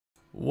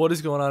What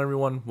is going on,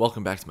 everyone?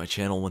 Welcome back to my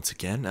channel once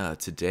again.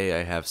 Today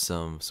I have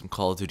some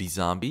Call of Duty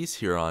Zombies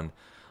here on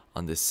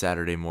this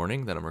Saturday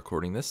morning that I'm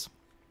recording this.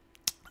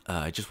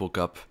 I just woke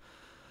up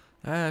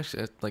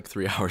actually like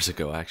 3 hours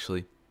ago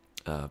actually,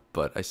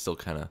 but I still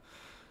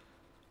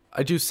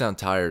I do sound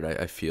tired.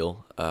 I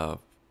feel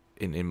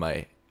in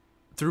my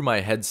through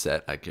my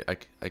headset I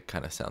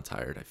kind of sound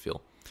tired. I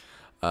feel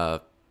I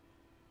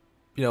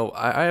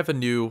have a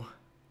new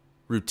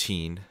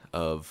routine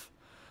of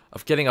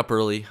getting up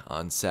early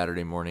on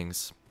Saturday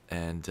mornings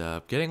and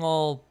getting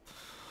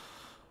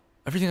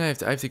everything I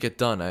have to get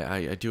done.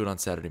 I do it on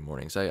Saturday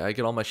mornings. I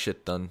get all my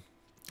shit done,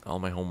 all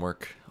my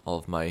homework, all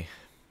of my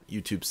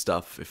YouTube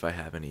stuff if I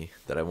have any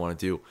that I want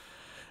to do,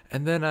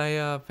 and then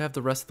I have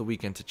the rest of the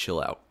weekend to chill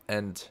out.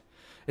 And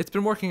it's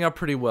been working out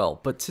pretty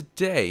well. But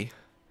today's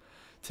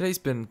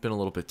been a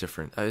little bit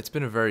different. It's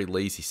been a very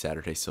lazy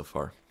Saturday so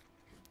far.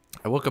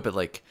 I woke up at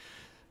like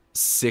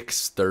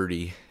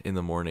 6:30 in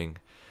the morning.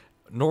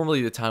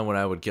 Normally the time when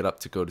I would get up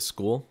to go to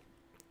school,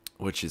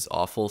 which is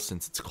awful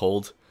since it's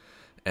cold,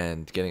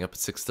 and getting up at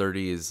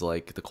 6:30 is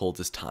like the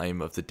coldest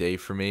time of the day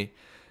for me,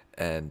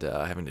 and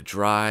having to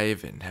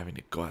drive and having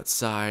to go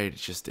outside,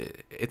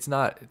 it's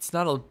not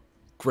a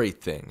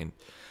great thing. And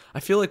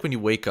I feel like when you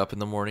wake up in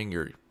the morning,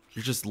 you're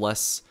just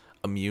less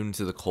immune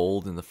to the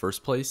cold in the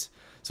first place,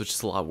 so it's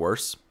just a lot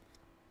worse.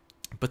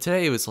 But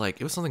today it was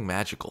something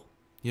magical.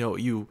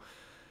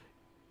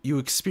 You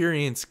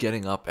experience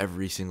getting up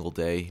every single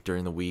day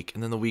during the week,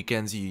 and then the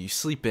weekends you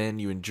sleep in,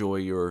 you enjoy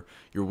your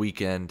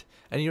weekend,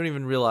 and you don't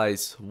even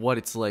realize what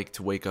it's like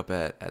to wake up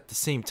at the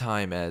same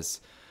time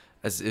as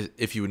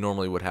if you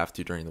normally would have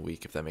to during the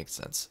week, if that makes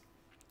sense.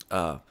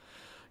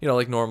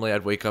 Like normally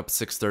I'd wake up at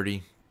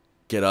 6:30,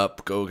 get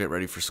up, go get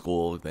ready for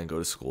school, then go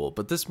to school.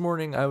 But this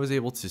morning I was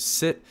able to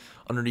sit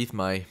underneath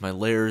my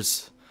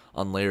layers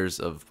on layers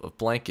of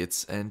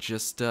blankets and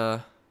just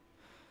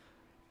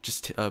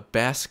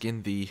bask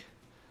in the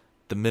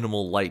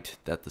minimal light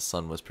that the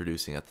sun was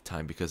producing at the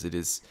time, because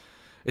it's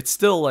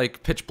still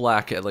like pitch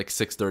black at like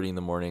 6:30 in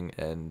the morning,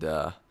 and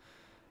I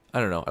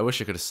don't know, I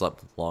wish I could have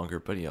slept longer,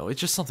 but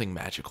it's just something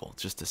magical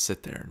just to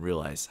sit there and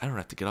realize I don't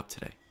have to get up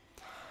today.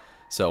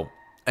 So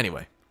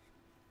anyway,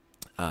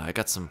 I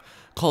got some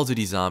Call of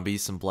Duty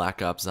Zombies, some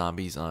Black Ops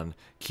Zombies on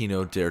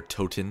Kino der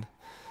Toten,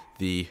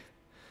 the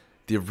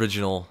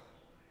original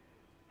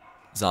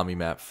zombie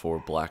map for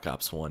Black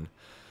Ops 1.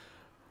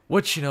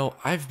 Which,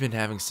 I've been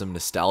having some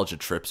nostalgia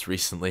trips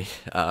recently.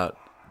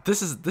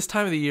 This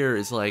time of the year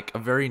is like a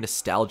very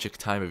nostalgic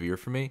time of year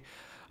for me.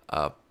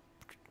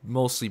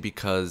 Mostly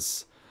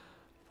because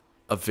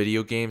of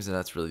video games, and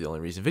that's really the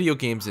only reason. Video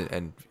games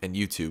and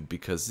YouTube,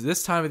 because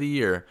this time of the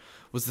year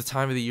was the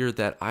time of the year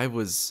that I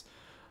was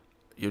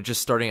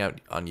just starting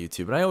out on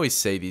YouTube. And I always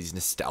say these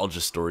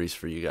nostalgia stories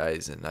for you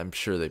guys, and I'm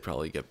sure they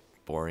probably get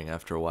boring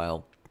after a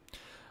while.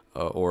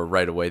 Or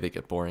right away they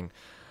get boring.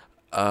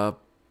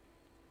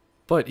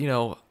 But,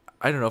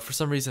 I don't know, for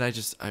some reason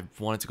I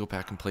wanted to go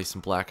back and play some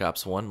Black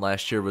Ops 1.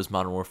 Last year was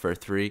Modern Warfare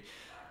 3,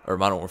 or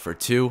Modern Warfare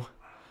 2.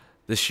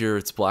 This year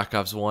it's Black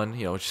Ops 1,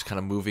 just kind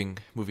of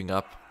moving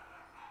up.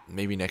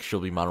 Maybe next year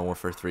will be Modern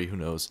Warfare 3, who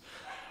knows.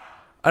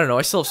 I don't know,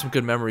 I still have some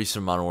good memories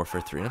from Modern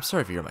Warfare 3. And I'm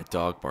sorry if you hear my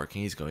dog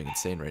barking, he's going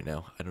insane right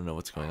now. I don't know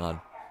what's going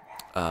on.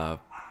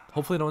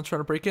 Hopefully no one's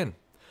trying to break in.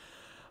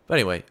 But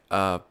anyway,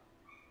 I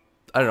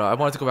don't know, I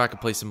wanted to go back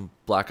and play some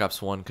Black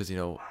Ops 1, because,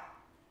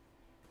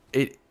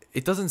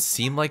 it doesn't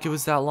seem like it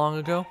was that long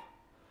ago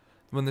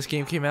when this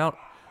game came out,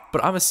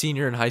 but I'm a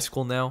senior in high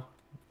school now.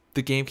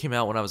 The game came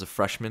out when I was a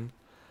freshman,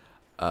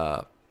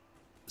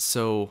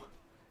 so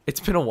it's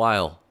been a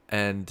while,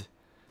 and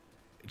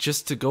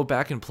just to go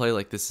back and play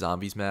like this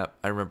zombies map,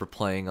 I remember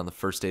playing on the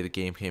first day the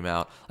game came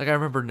out. Like, I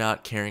remember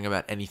not caring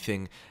about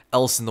anything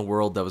else in the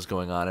world that was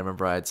going on. I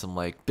remember I had some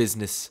like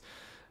business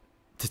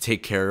to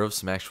take care of,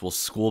 some actual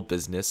school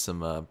business,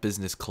 some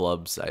business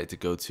clubs I had to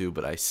go to,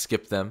 but I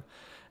skipped them.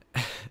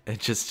 And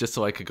just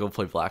so I could go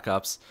play Black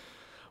Ops,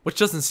 which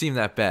doesn't seem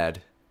that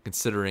bad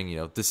considering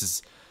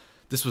this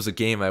was a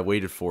game I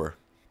waited for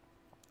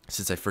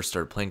since I first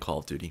started playing Call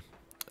of Duty.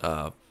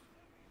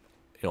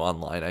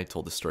 Online. I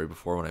told this story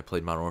before when I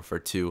played Modern Warfare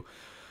 2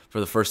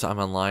 for the first time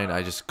online.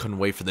 I just couldn't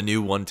wait for the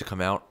new one to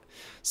come out.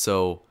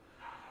 So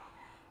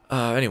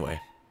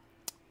anyway,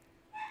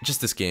 just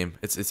this game,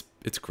 it's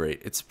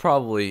great. It's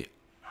probably,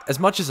 as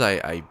much as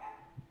I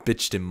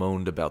bitched and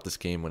moaned about this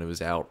game when it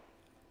was out,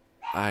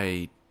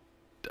 I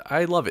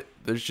love it.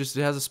 It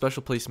has a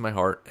special place in my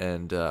heart,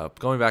 and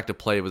going back to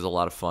play was a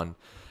lot of fun.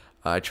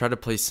 I tried to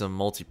play some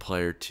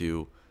multiplayer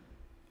to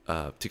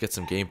get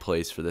some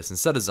gameplays for this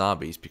instead of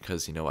zombies,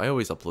 because I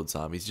always upload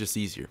zombies, it's just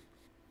easier.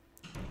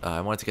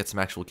 I wanted to get some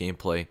actual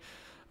gameplay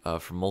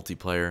for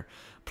multiplayer,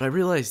 but I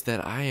realized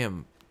that I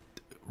am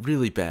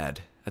really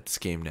bad at this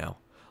game now,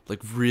 like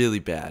really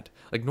bad.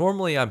 Like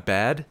normally I'm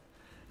bad,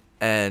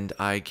 and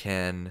I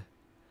can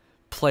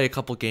play a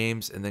couple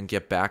games and then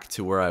get back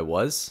to where I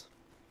was.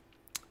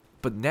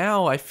 But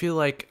now I feel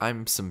like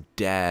I'm some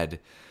dad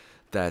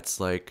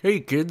that's like, hey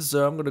kids,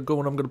 I'm gonna go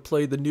and I'm gonna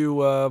play the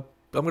new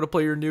I'm gonna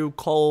play your new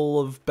Call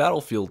of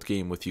Battlefield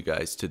game with you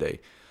guys today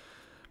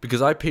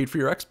because I paid for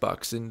your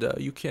Xbox and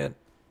you can't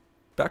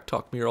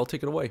backtalk me or I'll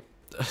take it away.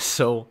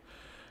 So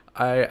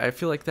I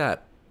feel like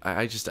that.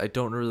 I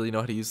don't really know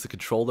how to use the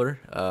controller.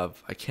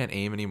 I can't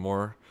aim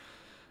anymore.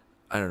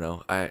 I don't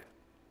know.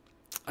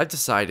 I've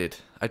decided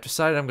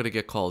I'm gonna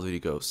get Call of Duty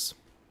Ghosts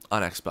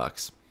on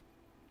Xbox.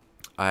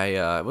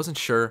 I wasn't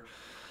sure.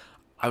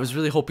 I was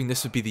really hoping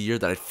this would be the year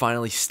that I'd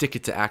finally stick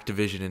it to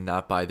Activision and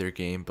not buy their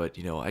game, but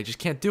I just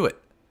can't do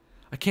it.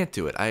 I can't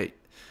do it. I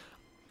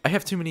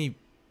have too many.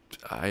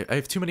 I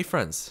have too many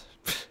friends.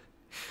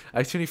 I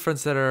have too many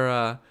friends that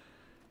are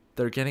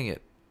getting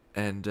it,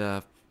 and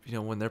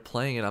when they're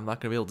playing it, I'm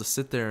not gonna be able to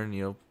sit there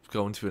and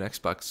go into an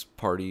Xbox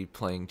party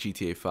playing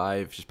GTA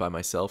 5 just by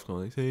myself,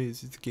 going like, "Hey,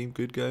 is this game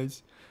good,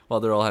 guys?" While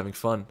they're all having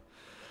fun.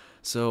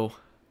 So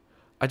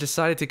I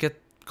decided to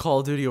get Call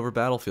of Duty over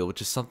Battlefield,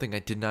 which is something I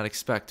did not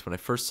expect. When I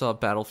first saw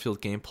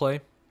Battlefield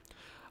gameplay,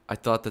 I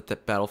thought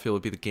that Battlefield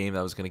would be the game that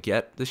I was going to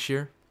get this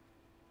year,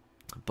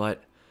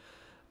 but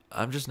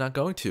I'm just not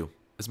going to.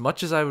 As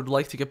much as I would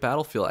like to get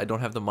Battlefield, I don't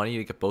have the money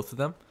to get both of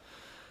them,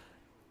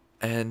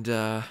 and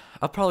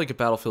I'll probably get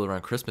Battlefield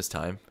around Christmas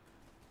time,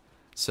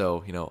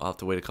 so I'll have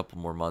to wait a couple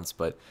more months,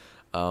 but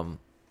I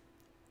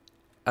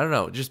don't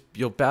know. Just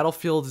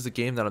Battlefield is a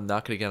game that I'm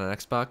not going to get on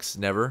Xbox.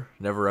 Never,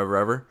 never, ever,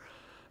 ever.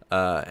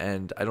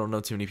 And I don't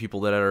know too many people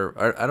that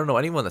I don't know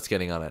anyone that's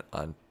getting on it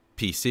on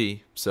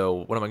PC. So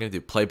what am I going to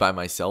do? Play by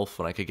myself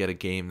when I could get a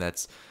game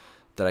that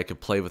I could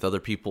play with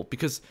other people?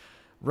 Because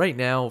right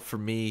now, for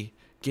me,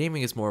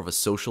 gaming is more of a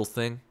social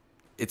thing.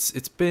 It's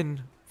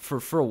been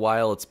for a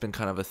while. It's been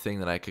kind of a thing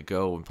that I could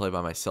go and play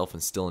by myself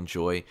and still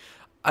enjoy.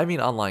 I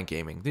mean, online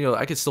gaming.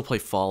 I could still play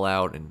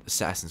Fallout and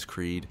Assassin's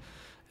Creed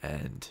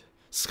and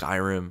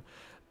Skyrim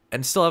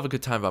and still have a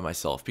good time by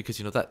myself because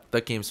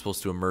that game's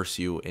supposed to immerse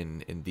you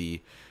in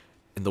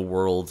the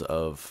world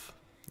of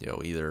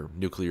either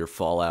nuclear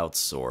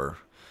fallouts or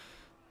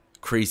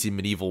crazy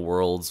medieval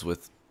worlds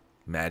with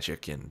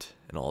magic and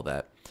all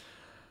that,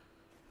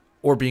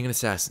 or being an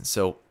assassin.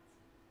 So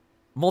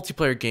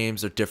multiplayer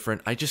games are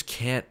different. I just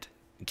can't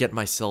get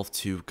myself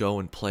to go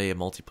and play a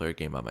multiplayer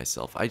game by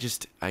myself.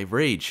 I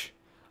rage.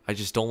 I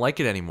just don't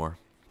like it anymore.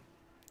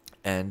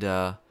 And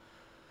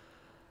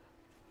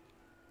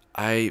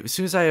as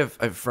soon as I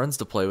have friends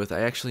to play with,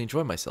 I actually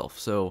enjoy myself.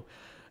 So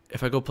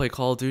if I go play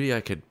Call of Duty,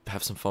 I could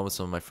have some fun with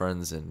some of my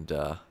friends and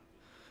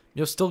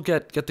still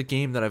get the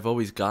game that I've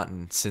always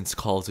gotten since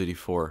Call of Duty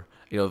 4.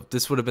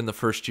 This would have been the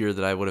first year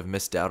that I would have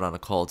missed out on a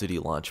Call of Duty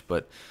launch,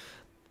 but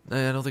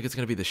I don't think it's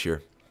going to be this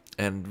year.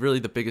 And really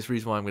the biggest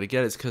reason why I'm going to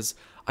get it is because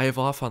I have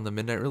off on the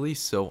midnight release,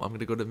 so I'm going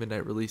to go to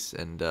midnight release,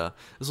 and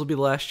this will be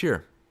the last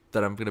year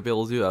that I'm going to be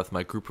able to do that with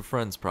my group of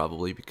friends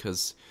probably,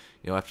 because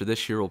after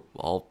this year we'll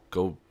all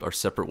go our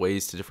separate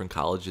ways to different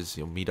colleges,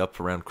 meet up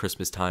around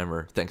Christmas time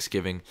or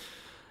Thanksgiving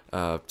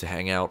to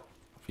hang out,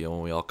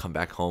 when we all come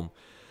back home.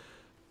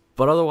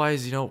 But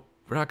otherwise, we're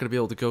not going to be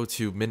able to go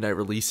to midnight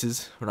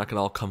releases. We're not going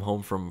to all come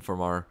home from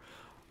our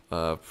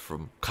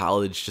from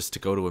college just to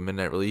go to a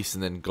midnight release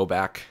and then go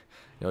back.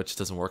 It just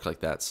doesn't work like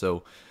that.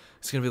 So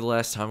it's going to be the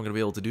last time I'm going to be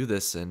able to do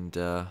this, and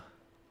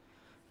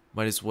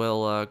might as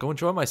well go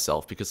enjoy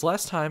myself, because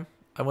last time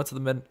I went to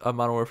the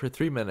Modern Warfare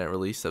 3 midnight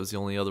release, that was the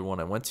only other one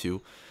I went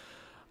to.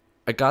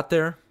 I got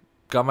there,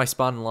 got my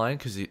spot in line,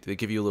 because they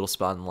give you a little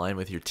spot in line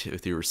with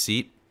your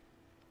receipt,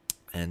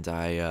 and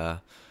I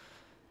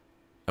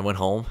went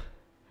home,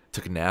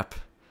 took a nap,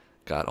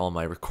 got all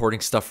my recording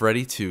stuff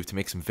ready to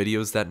make some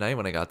videos that night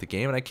when I got the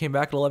game, and I came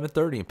back at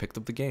 11:30 and picked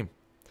up the game.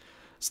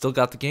 Still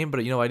got the game, but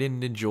I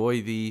didn't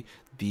enjoy the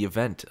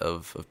event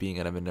of being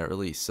at a midnight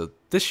release. So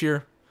this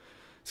year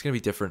it's gonna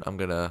be different. I'm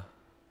gonna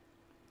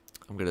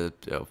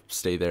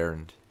stay there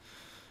and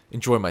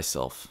enjoy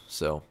myself.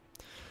 So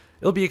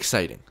it'll be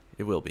exciting.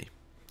 It will be.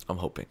 I'm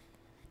hoping.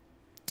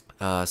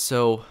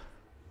 So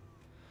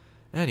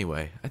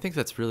anyway, I think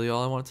that's really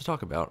all I wanted to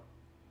talk about.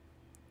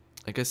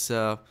 I guess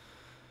did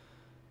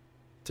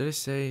I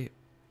say?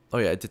 Oh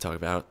yeah, I did talk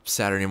about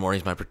Saturday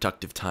morning is my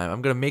productive time.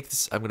 I'm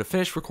gonna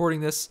finish recording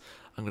this.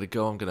 I'm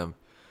gonna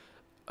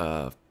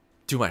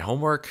do my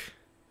homework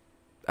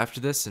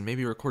after this and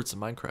maybe record some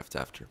Minecraft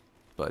after.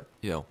 But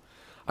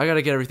I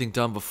gotta get everything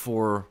done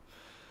before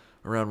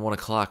around 1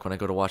 o'clock when I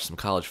go to watch some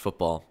college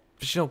football.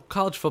 But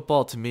college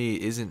football to me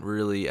isn't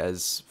really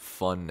as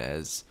fun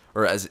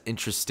or as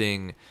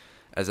interesting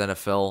as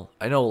NFL.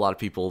 I know a lot of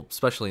people,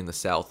 especially in the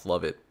South,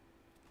 love it,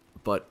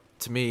 but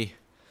to me,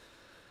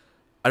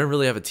 I don't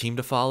really have a team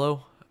to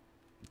follow.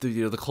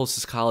 The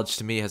closest college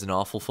to me has an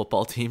awful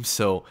football team,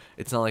 so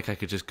it's not like I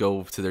could just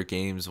go to their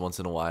games once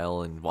in a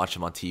while and watch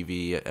them on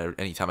TV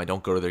anytime I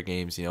don't go to their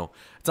games.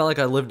 It's not like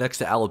I live next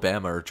to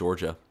Alabama or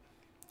Georgia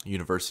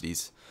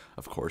universities,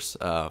 of course.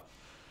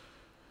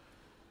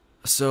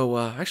 So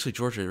actually,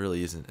 Georgia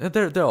really isn't.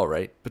 They're all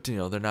right, but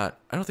they're not.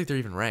 I don't think they're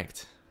even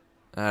ranked.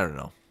 I don't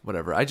know.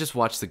 Whatever. I just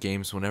watch the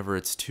games whenever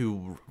it's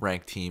two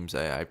ranked teams.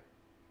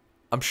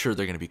 I'm sure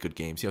they're going to be good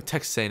games.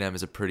 Texas A&M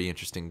is a pretty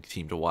interesting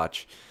team to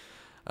watch.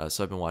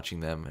 So I've been watching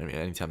them. I mean,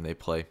 anytime they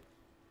play.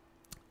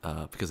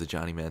 because of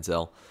Johnny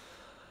Manziel.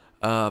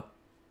 But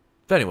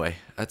anyway,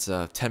 that's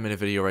a 10-minute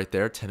video right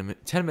there. 10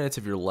 minutes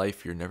of your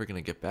life you're never going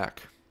to get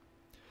back.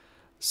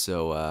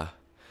 So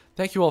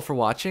thank you all for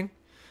watching.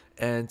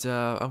 And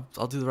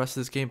I'll do the rest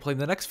of this gameplay in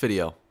the next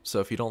video. So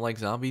if you don't like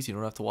zombies, you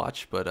don't have to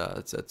watch. But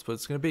that's what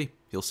it's going to be.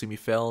 You'll see me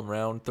fail in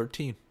round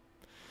 13.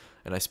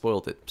 And I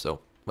spoiled it,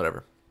 so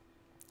whatever.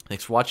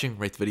 Thanks for watching.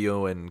 Rate the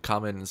video and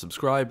comment and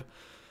subscribe.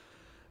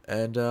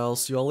 And I'll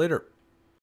see you all later.